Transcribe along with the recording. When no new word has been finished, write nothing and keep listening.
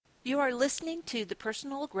You are listening to the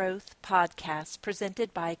Personal Growth Podcast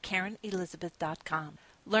presented by KarenElizabeth.com.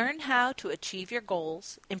 Learn how to achieve your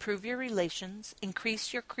goals, improve your relations,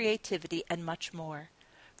 increase your creativity, and much more.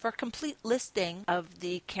 For a complete listing of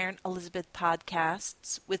the Karen Elizabeth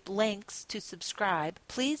podcasts with links to subscribe,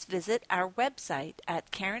 please visit our website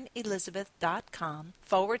at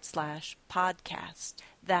KarenElizabeth.com/podcast.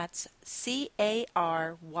 That's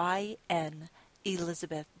CARYN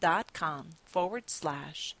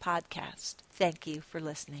Elizabeth.com/podcast. Thank you for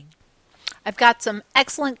listening. I've got some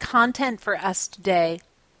excellent content for us today.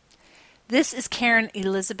 This is Karen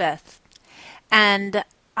Elizabeth, and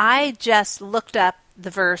I just looked up the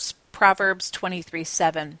verse Proverbs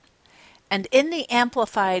 23:7, and in the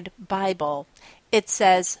Amplified Bible it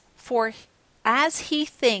says, "For as he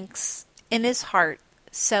thinks in his heart,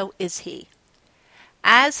 so is he.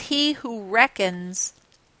 As he who reckons,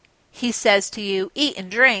 he says to you, eat and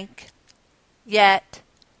drink, yet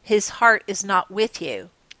his heart is not with you,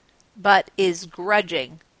 but is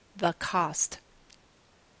grudging the cost."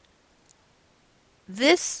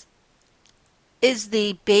 This is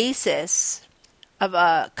the basis of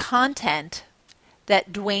a content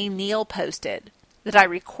that Dwayne Neal posted that I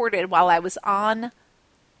recorded while I was on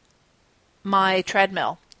my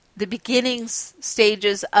treadmill. The beginning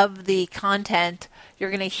stages of the content, you're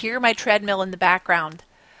going to hear my treadmill in the background.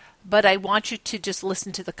 But I want you to just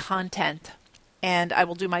listen to the content, and I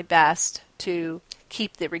will do my best to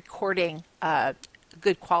keep the recording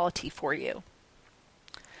good quality for you.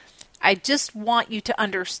 I just want you to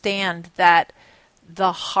understand that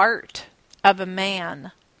the heart of a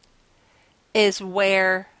man is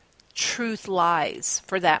where truth lies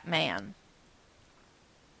for that man.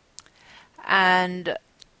 And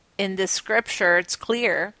in this scripture, it's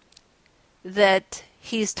clear that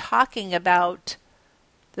he's talking about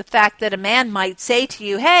the fact that a man might say to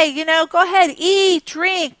you, hey, go ahead, eat,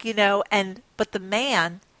 drink, but the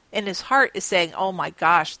man in his heart is saying, oh my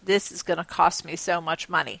gosh, this is going to cost me so much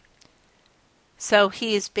money. So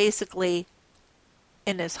he is basically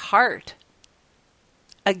in his heart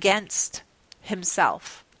against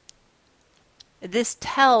himself. This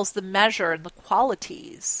tells the measure and the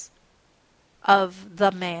qualities of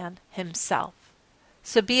the man himself.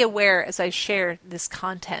 So be aware as I share this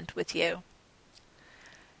content with you.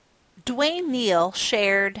 Dwayne Neal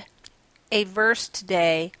shared a verse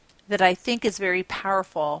today that I think is very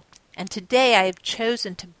powerful, and today I have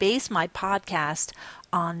chosen to base my podcast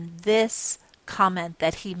on this comment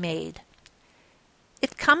that he made.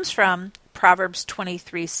 It comes from Proverbs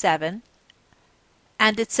 23:7,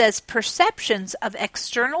 and it says, "Perceptions of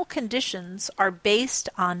external conditions are based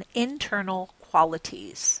on internal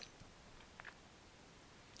qualities."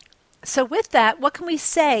 So with that, what can we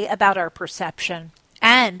say about our perception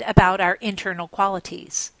and about our internal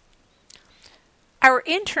qualities? Our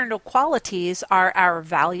internal qualities are our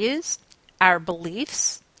values, our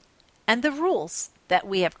beliefs, and the rules that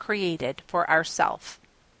we have created for ourselves.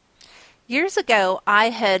 Years ago, I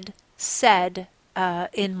had said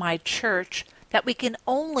in my church that we can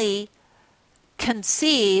only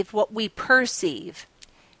conceive what we perceive.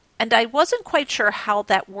 And I wasn't quite sure how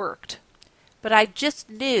that worked, but I just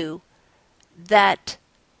knew that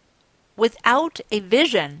without a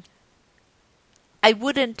vision, I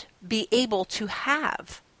wouldn't be able to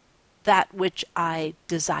have that which I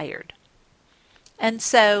desired. And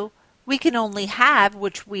so we can only have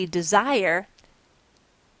which we desire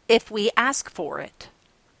if we ask for it.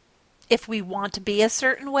 If we want to be a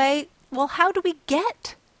certain way, well, how do we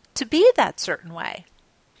get to be that certain way?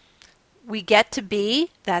 We get to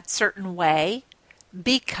be that certain way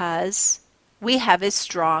because we have a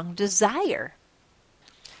strong desire.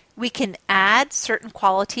 We can add certain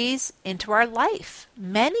qualities into our life,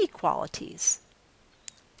 many qualities.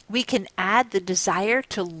 We can add the desire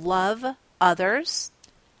to love others,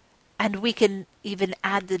 and we can even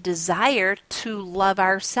add the desire to love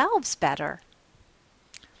ourselves better.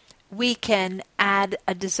 We can add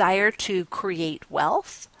a desire to create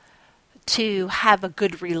wealth, to have a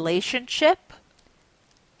good relationship.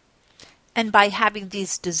 And by having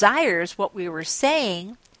these desires, what we were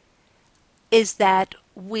saying is that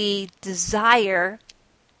we desire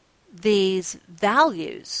these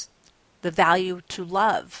values, the value to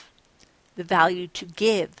love, the value to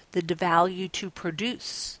give, the value to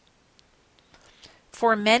produce.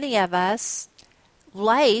 For many of us,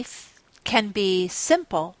 life can be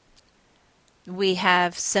simple. We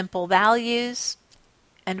have simple values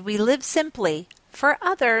and we live simply. For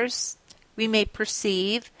others, we may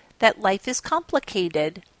perceive that life is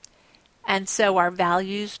complicated, and so our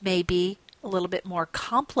values may be a little bit more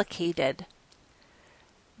complicated.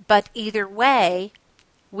 But either way,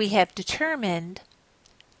 we have determined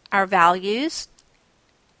our values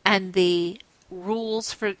and the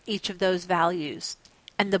rules for each of those values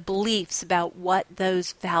and the beliefs about what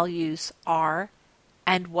those values are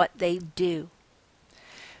and what they do.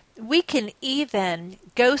 We can even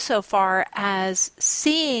go so far as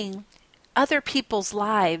seeing other people's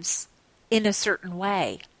lives in a certain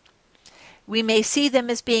way. We may see them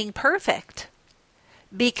as being perfect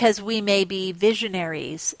because we may be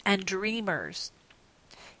visionaries and dreamers,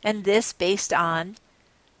 and this based on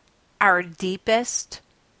our deepest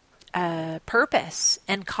purpose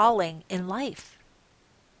and calling in life.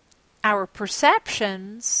 Our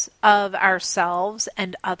perceptions of ourselves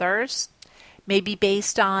and others may be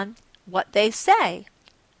based on what they say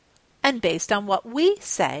and based on what we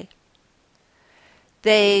say.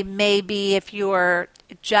 They may be, if you're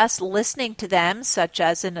just listening to them, such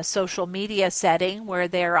as in a social media setting where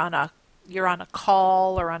you're on a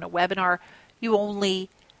call or on a webinar, you only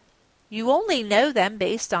know them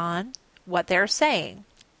based on what they're saying.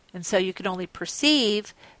 And so you can only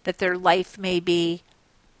perceive that their life may be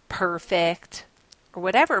perfect or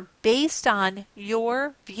whatever based on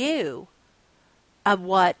your view of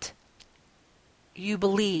what you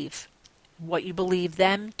believe, what you believe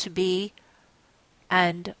them to be,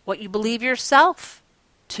 and what you believe yourself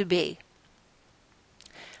to be.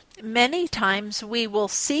 Many times we will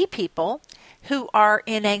see people who are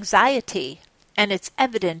in anxiety, and it's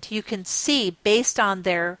evident. You can see based on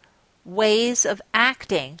their ways of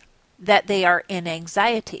acting that they are in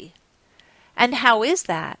anxiety. And how is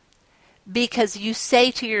that? Because you say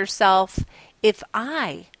to yourself, if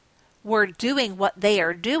I were doing what they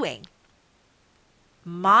are doing,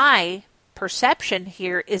 my perception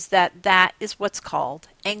here is that that is what's called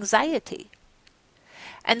anxiety.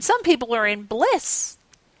 And some people are in bliss,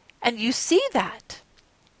 and you see that,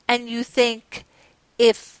 and you think,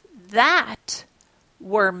 if that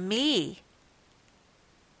were me,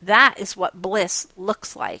 that is what bliss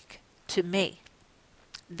looks like to me.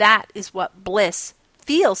 That is what bliss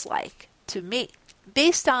feels like to me,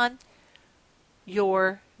 based on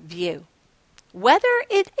your view. Whether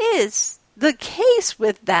it is the case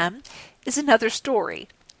with them is another story.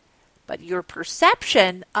 But your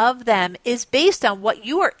perception of them is based on what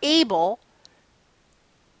you are able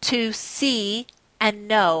to see and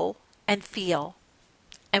know and feel,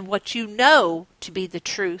 and what you know to be the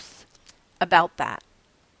truth about that.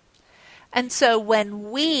 And so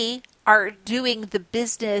when we are doing the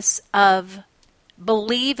business of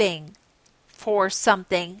believing for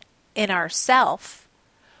something in ourself,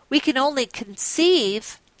 we can only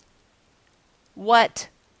conceive what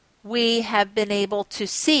we have been able to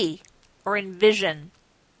see or envision,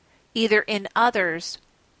 either in others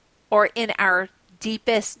or in our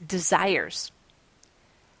deepest desires.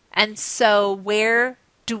 And so where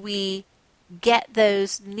do we get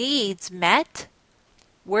those needs met?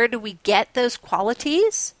 Where do we get those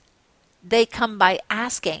qualities? They come by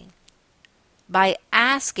asking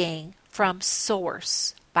from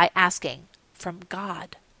Source, by asking from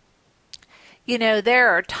God. You know, there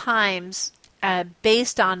are times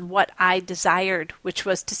based on what I desired, which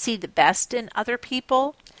was to see the best in other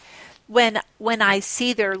people. When I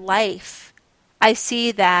see their life, I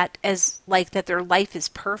see that as like that their life is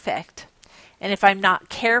perfect. And if I'm not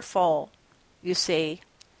careful, you see,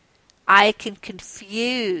 I can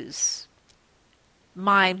confuse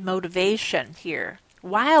my motivation here.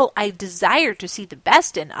 While I desire to see the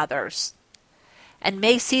best in others and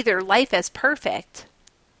may see their life as perfect,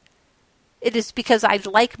 it is because I'd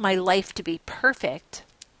like my life to be perfect.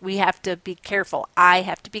 We have to be careful. I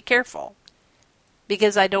have to be careful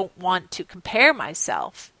because I don't want to compare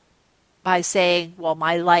myself by saying, well,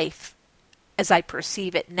 my life as I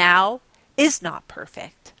perceive it now is not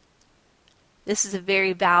perfect. This is a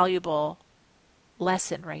very valuable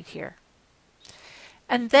lesson right here.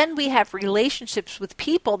 And then we have relationships with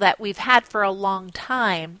people that we've had for a long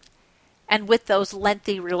time. And with those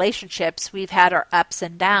lengthy relationships, we've had our ups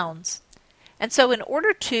and downs. And so in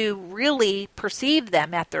order to really perceive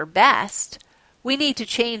them at their best, we need to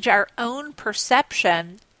change our own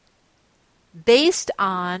perception based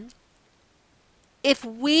on, if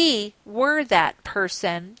we were that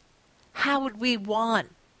person, how would we want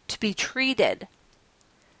to be treated?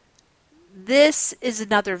 This is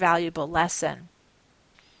another valuable lesson.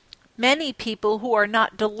 Many people who are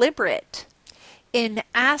not deliberate in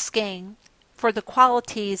asking for the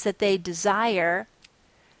qualities that they desire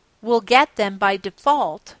will get them by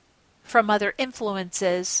default from other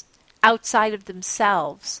influences outside of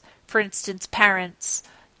themselves. For instance, parents,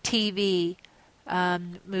 TV,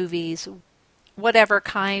 movies, whatever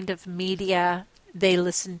kind of media they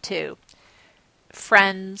listen to,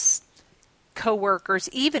 friends, co-workers,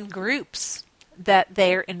 even groups that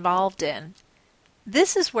they're involved in.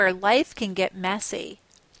 This is where life can get messy,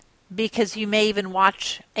 because you may even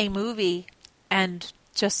watch a movie and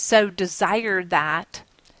just so desire that,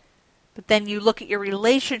 but then you look at your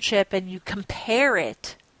relationship and you compare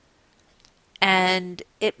it, and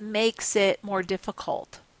it makes it more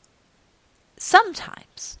difficult.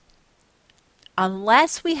 Sometimes,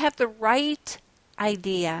 unless we have the right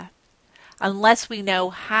idea, unless we know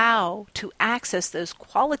how to access those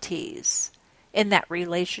qualities in that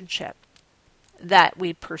relationship that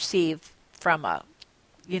we perceive from a,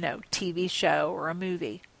 TV show or a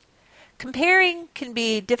movie. Comparing can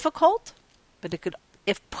be difficult, but it could,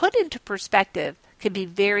 if put into perspective, can be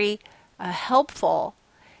very helpful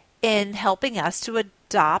in helping us to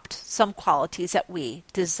adopt some qualities that we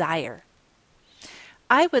desire.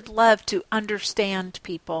 I would love to understand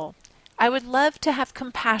people. I would love to have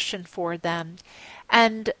compassion for them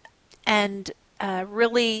and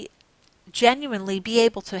really genuinely be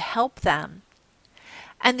able to help them.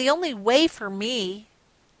 And the only way for me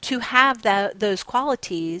to have those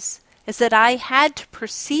qualities is that I had to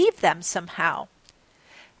perceive them somehow.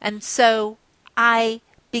 And so I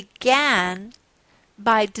began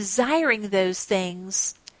by desiring those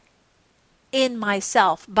things in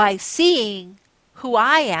myself, by seeing who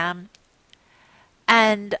I am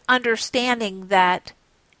and understanding that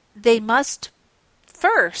they must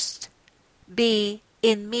first be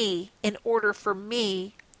in me in order for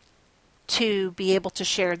me to be able to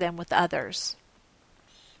share them with others.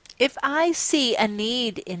 If I see a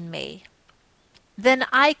need in me, then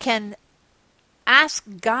I can ask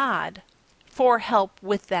God for help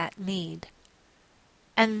with that need.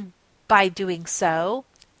 And by doing so,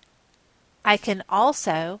 I can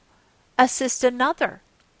also assist another.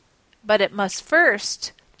 But it must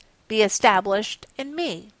first be established in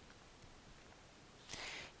me.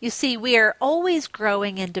 You see, we are always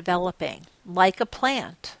growing and developing, like a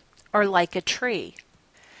plant or like a tree.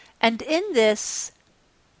 And in this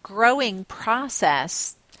growing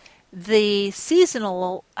process, the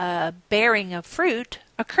seasonal bearing of fruit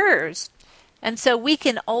occurs. And so we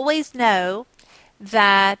can always know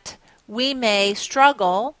that we may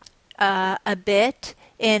struggle a bit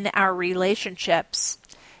in our relationships,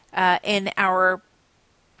 in our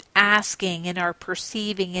asking, in our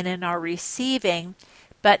perceiving, and in our receiving,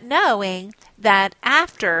 but knowing that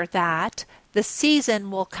after that, the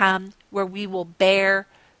season will come where we will bear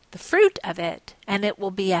the fruit of it, and it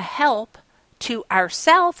will be a help to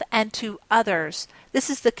ourselves and to others. This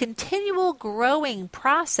is the continual growing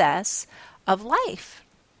process of life.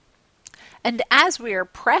 And as we are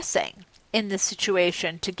pressing in this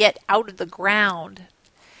situation to get out of the ground,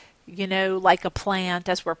 like a plant,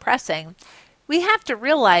 as we're pressing, we have to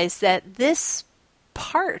realize that this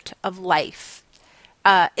part of life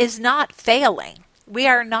is not failing. We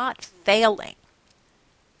are not failing.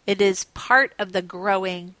 It is part of the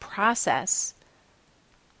growing process.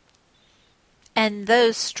 And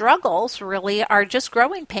those struggles really are just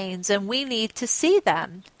growing pains, and we need to see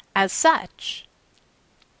them as such.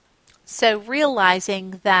 So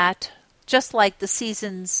realizing that just like the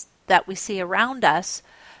seasons that we see around us,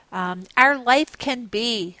 our life can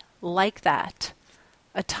be like that.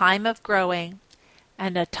 A time of growing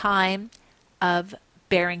and a time of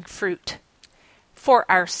bearing fruit for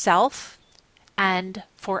ourselves and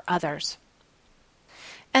for others.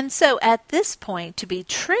 And so at this point, to be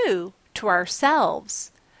true to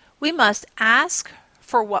ourselves, we must ask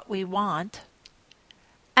for what we want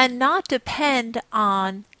and not depend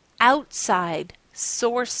on outside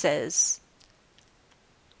sources.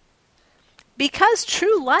 Because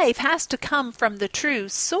true life has to come from the true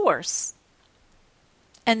source.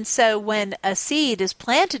 And so when a seed is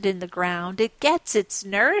planted in the ground, it gets its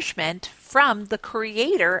nourishment from the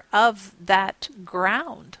creator of that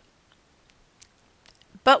ground.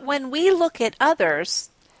 But when we look at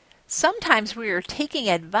others, sometimes we are taking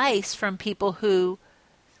advice from people who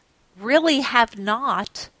really have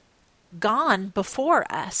not gone before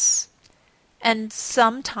us. And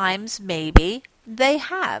sometimes maybe they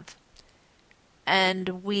have.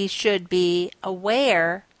 And we should be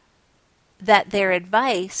aware that their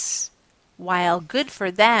advice, while good for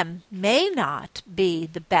them, may not be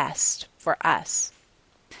the best for us.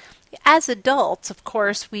 As adults, of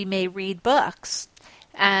course, we may read books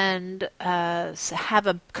and have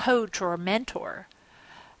a coach or a mentor.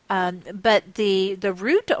 But the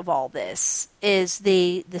root of all this is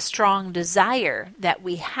the strong desire that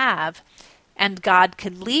we have, and God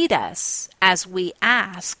can lead us as we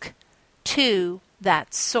ask to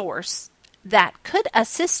that source that could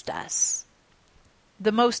assist us.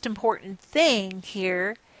 The most important thing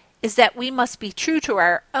here is that we must be true to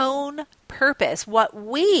our own purpose, what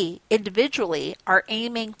we individually are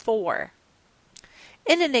aiming for.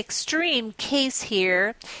 In an extreme case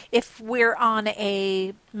here, if we're on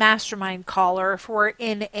a mastermind call or if we're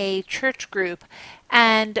in a church group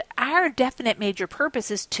and our definite major purpose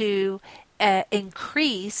is to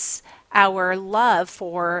increase our love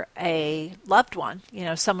for a loved one,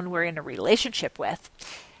 someone we're in a relationship with,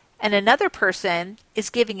 and another person is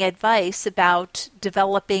giving advice about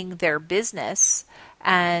developing their business,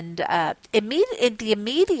 and the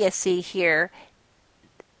immediacy here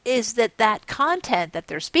is that content that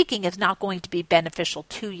they're speaking is not going to be beneficial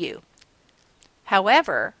to you.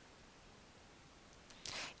 However,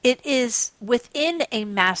 it is within a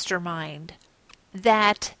mastermind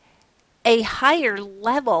that a higher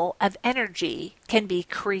level of energy can be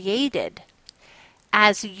created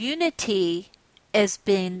as unity has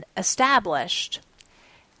been established,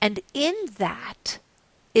 and in that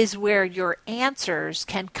is where your answers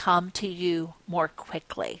can come to you more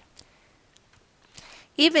quickly.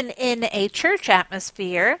 Even in a church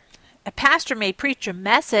atmosphere, a pastor may preach a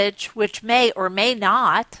message which may or may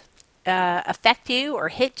not affect you or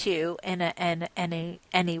hit you in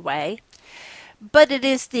any way, but it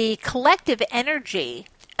is the collective energy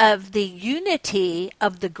of the unity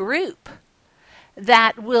of the group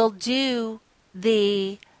that will do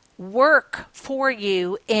the work for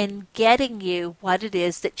you in getting you what it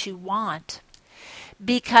is that you want.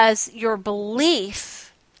 Because your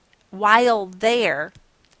belief, while there,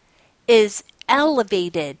 is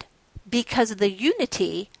elevated because of the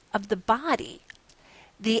unity of the body.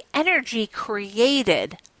 The energy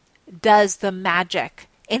created does the magic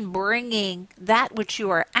in bringing that which you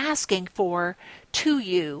are asking for to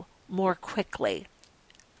you more quickly.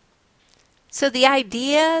 So the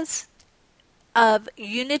ideas of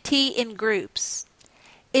unity in groups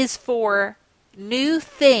is for new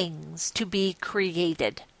things to be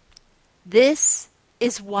created. This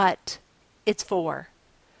is what it's for.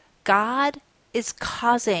 God is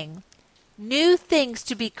causing new things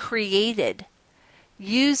to be created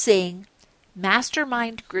using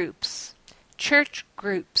mastermind groups, church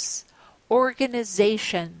groups,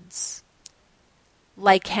 organizations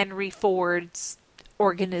like Henry Ford's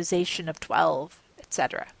Organization of 12,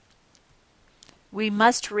 etc. We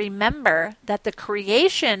must remember that the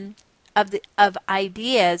creation of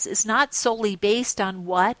ideas is not solely based on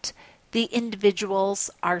what the individuals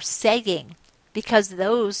are saying, because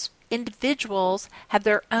those individuals have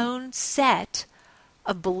their own set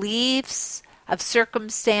of beliefs, of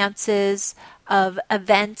circumstances, of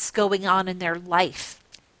events going on in their life.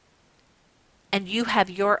 And you have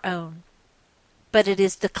your own. But it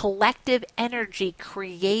is the collective energy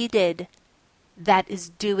created that is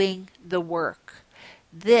doing the work.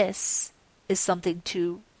 This is something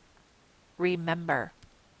to remember.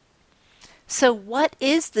 So what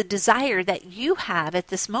is the desire that you have at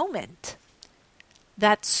this moment?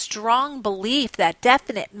 That strong belief, that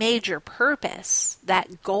definite major purpose,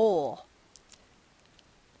 that goal.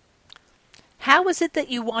 How is it that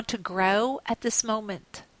you want to grow at this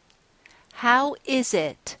moment? How is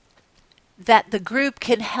it that the group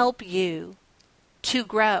can help you to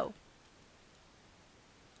grow?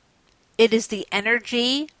 It is the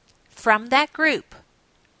energy from that group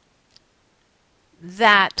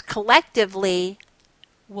that collectively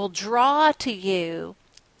will draw to you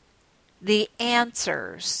the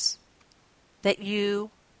answers that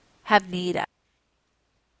you have need of.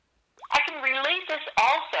 I can relate this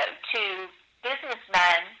also to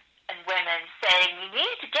businessmen and women saying you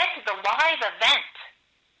need to get to the live event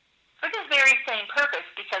for the very same purpose,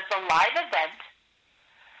 because the live event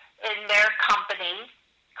in their company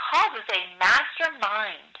causes a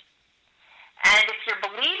mastermind. And if you're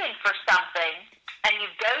believing for something and you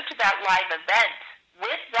go to that live event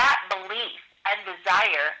with that belief and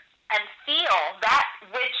desire and feel that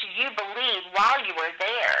which you believe while you were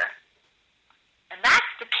there, and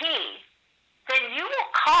that's the key, then you will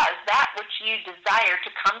cause that which you desire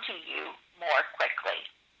to come to you more quickly.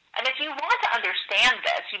 And if you want to understand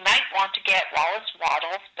this, you might want to get Wallace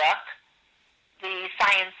Wattles' book, The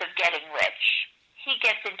Science of Getting Rich. He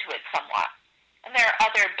gets into it somewhat. And there are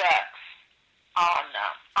other books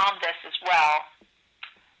on this as well.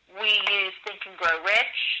 We use Think and Grow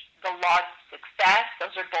Rich, The Law of Success.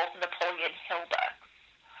 Those are both Napoleon Hill books.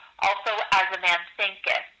 Also, As a Man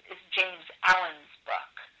Thinketh is James Allen's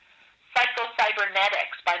book.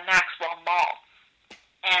 Psycho-Cybernetics by Maxwell Maltz.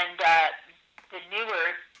 And the new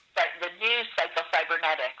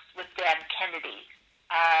Psycho-Cybernetics with Dan Kennedy,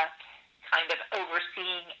 kind of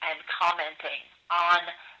overseeing and commenting on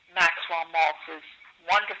Maxwell Maltz's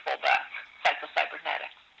wonderful book,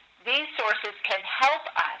 Psycho-Cybernetics. These sources can help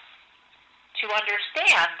us to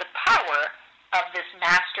understand the power of this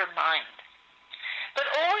mastermind. But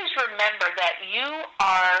always remember that you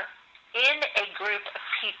are in a group of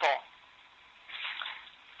people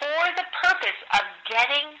for the purpose of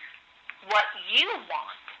getting what you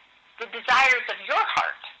want, the desires of your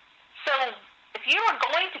heart. So if you are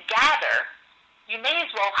going to gather, you may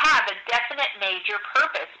as well have a definite major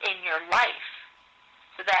purpose in your life,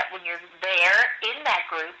 so that when you're there in that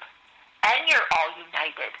group and you're all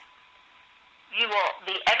united,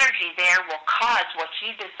 the energy there will cause what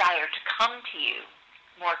you desire to come to you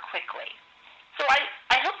more quickly. So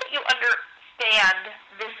I hope that you understand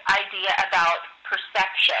this idea about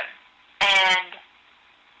perception and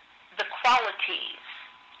the qualities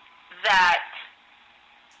that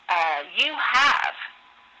you have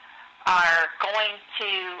are going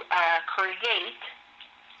to create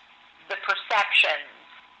the perceptions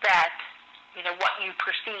that, what you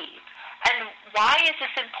perceive. And why is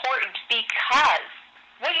this important? Because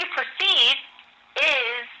what you perceive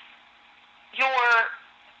is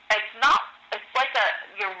it's like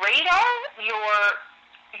your radar, your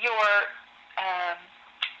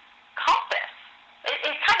compass.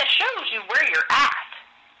 It kind of shows you where you're at.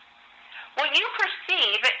 What you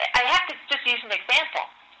perceive, I have to just use an example.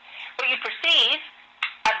 What you perceive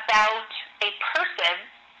about a person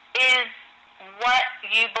is what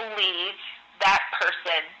you believe that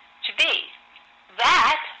person to be.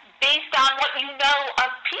 That based on what you know of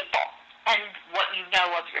people and what you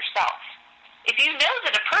know of yourself. If you know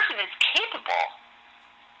that a person is capable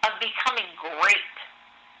of becoming great,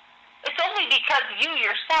 it's only because you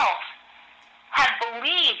yourself have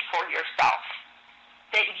believed for yourself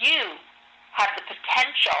that you have the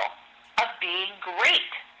potential of being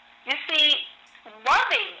great. You see,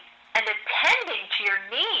 loving and attending to your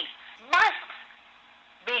needs must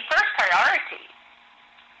be first priority.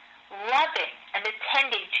 Loving and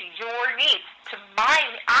attending to your needs,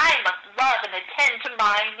 I must love and attend to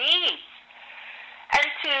my needs. And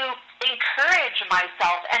to encourage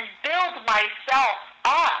myself and build myself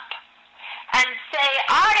up and say,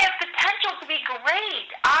 I have potential to be great.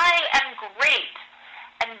 I am great.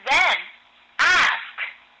 And then ask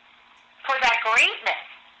for that greatness.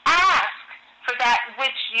 Ask for that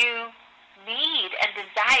which you need and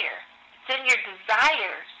desire. It's in your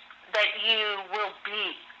desires that you will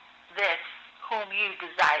be this whom you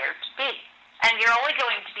desire to be. And you're only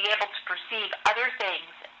going to be able to perceive other things,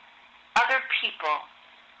 other people,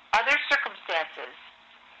 other circumstances,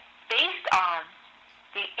 based on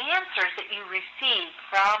the answers that you receive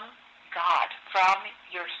from God, from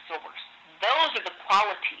your source. Those are the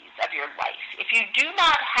qualities of your life. If you do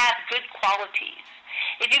not have good qualities,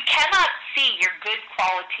 if you cannot see your good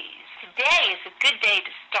qualities, today is a good day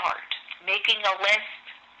to start making a list,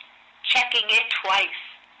 checking it twice.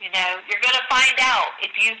 You're going to find out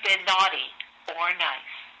if you've been naughty or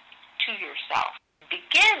nice to yourself.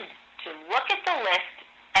 Begin to look at the list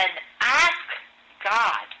and ask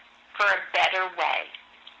God for a better way.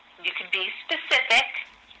 You can be specific.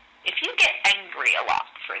 If you get angry a lot,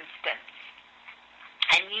 for instance,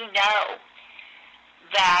 and you know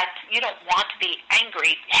that you don't want to be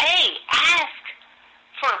angry, hey, ask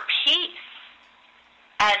for peace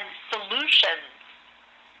and solutions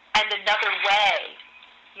and another way.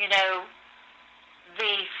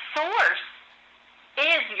 The source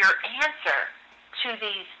is your answer to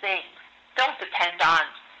these things. Don't depend on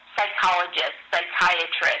psychologists,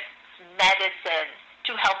 psychiatrists, medicine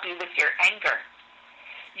to help you with your anger.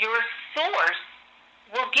 Your source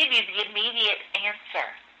will give you the immediate answer.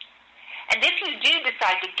 And if you do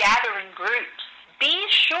decide to gather in groups, be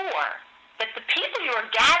sure that the people you are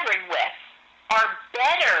gathering with are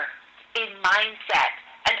better in mindset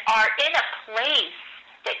and are in a place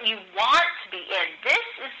that you want to be in. This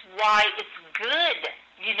is why it's good.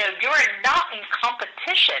 You're not in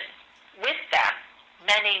competition with them.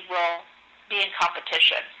 Many will be in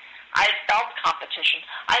competition. I've felt competition.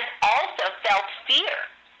 I've also felt fear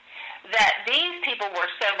that these people were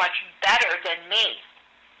so much better than me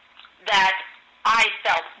that I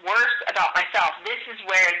felt worse about myself. This is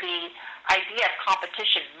where the idea of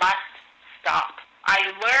competition must stop.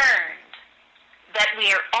 I learned that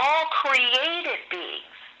we are all created beings.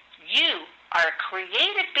 You are a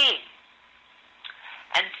created being.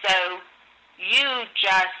 And so you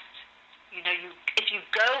just, if you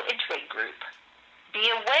go into a group, be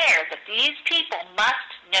aware that these people must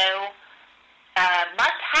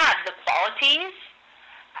have the qualities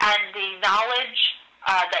and the knowledge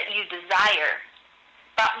that you desire.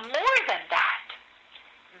 But more than that,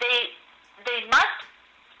 they must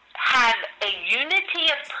have a unity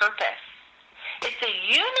of purpose. It's a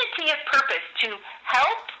unity of purpose to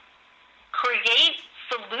help create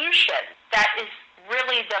solution that is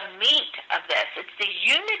really the meat of this. It's the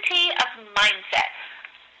unity of mindset.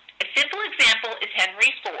 A simple example is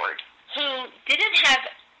Henry Ford, who didn't have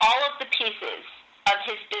all of the pieces of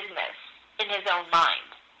his business in his own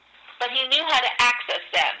mind, but he knew how to access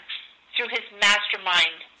them through his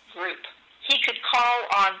mastermind group. He could call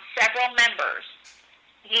on several members.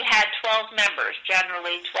 He had 12 members,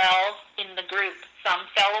 generally 12 in the group. Some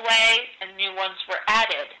fell away and new ones were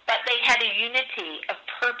added, but they had a unity of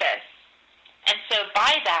purpose. And so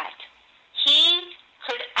by that, he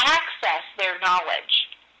could access their knowledge,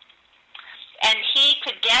 and he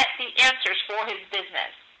could get the answers for his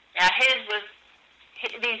business. Now,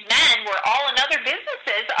 these men were all in other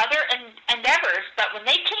businesses, other endeavors, but when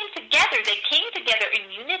they came together in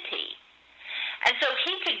unity. And so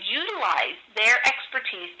he could utilize their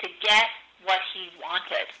expertise to get what he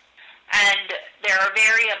wanted. And there are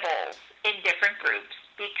variables in different groups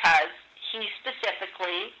because he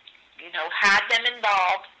specifically, had them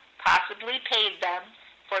involved, possibly paid them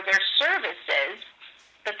for their services,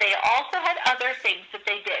 but they also had other things that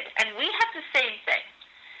they did. And we have the same thing.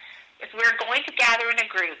 If we're going to gather in a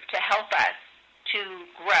group to help us to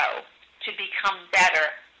grow, to become better,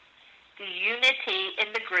 the unity in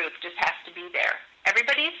the group just has to be there.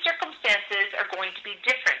 Everybody's circumstances are going to be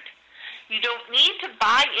different. You don't need to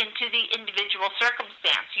buy into the individual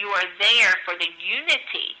circumstance. You are there for the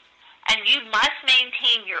unity, and you must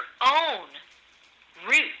maintain your own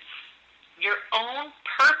roots, your own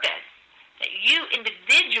purpose that you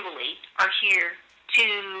individually are here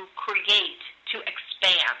to create, to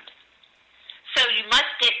expand. So you must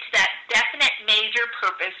get to that definite major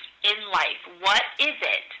purpose in life. What is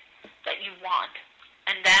it that you want?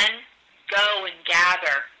 And then go and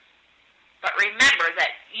gather. But remember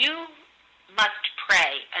that you must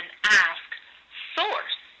pray and ask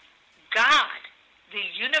Source, God, the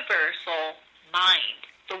universal mind,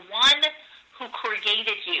 the one who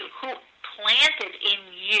created you, who planted in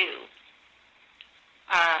you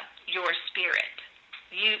your spirit.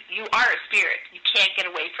 You are a spirit. You can't get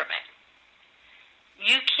away from it.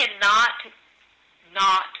 You cannot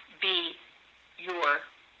not be your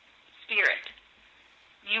spirit.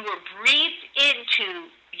 You were breathed into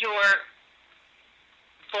your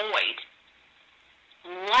void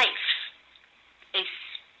life, a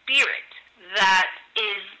spirit that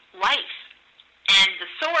is life. And the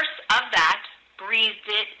source of that breathed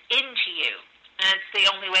it into you. And it's the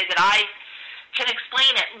only way that I can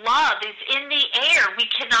explain it. Love is in the air. We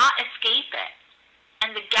cannot escape it.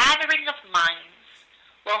 And the gathering of minds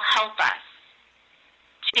will help us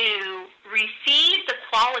to receive the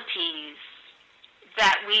qualities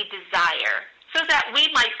that we desire so that we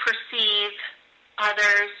might perceive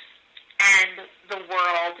others and the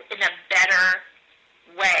world in a better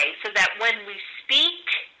way, so that when we speak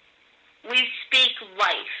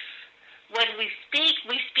life. When we speak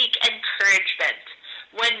encouragement.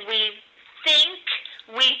 When we think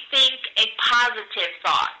a positive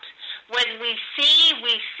thought. When we see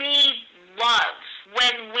love.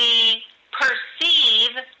 When we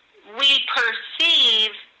perceive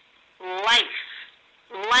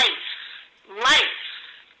life.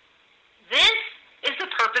 This is the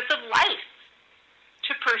purpose of life,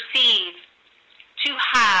 to perceive, to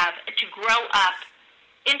have, and to grow up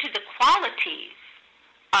into the qualities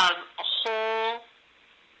of a whole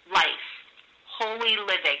life, holy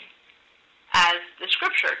living, as the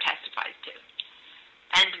Scripture testifies to,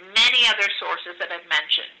 and many other sources that I've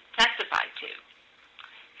mentioned testify to.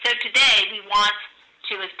 So today we want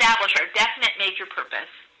to establish our definite major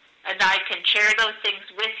purpose, and I can share those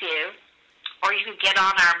things with you, or you can get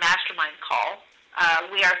on our mastermind call.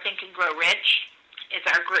 We are Think and Grow Rich is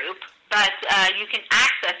our group, but you can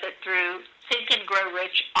access it through Think and Grow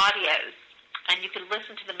Rich audios, and you can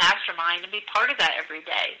listen to the mastermind and be part of that every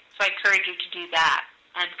day. So I encourage you to do that.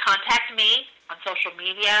 And contact me on social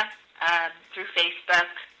media, through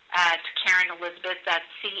Facebook at Karen Elizabeth, that's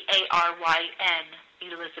Caryn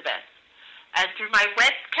Elizabeth. And through my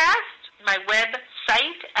webcast, my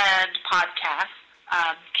website and podcast,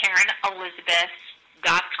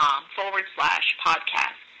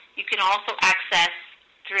 KarenElizabeth.com/podcast. You can also access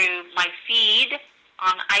through my feed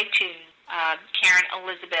on iTunes, Karen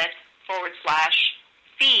Elizabeth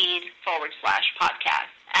 /feed/podcast.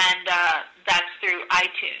 And that's through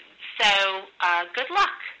iTunes. So good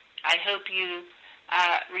luck. I hope you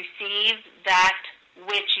receive that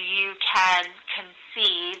which you can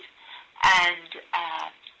conceive and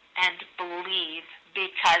believe,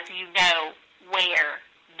 because you know where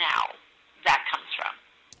now that comes from.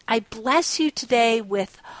 I bless you today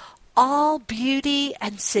with all beauty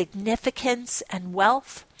and significance and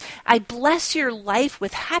wealth. I bless your life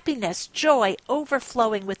with happiness, joy,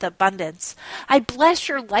 overflowing with abundance. I bless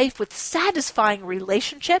your life with satisfying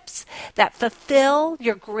relationships that fulfill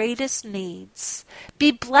your greatest needs.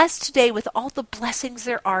 Be blessed today with all the blessings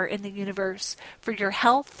there are in the universe for your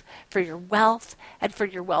health, for your wealth, and for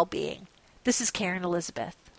your well-being. This is Karen Elizabeth.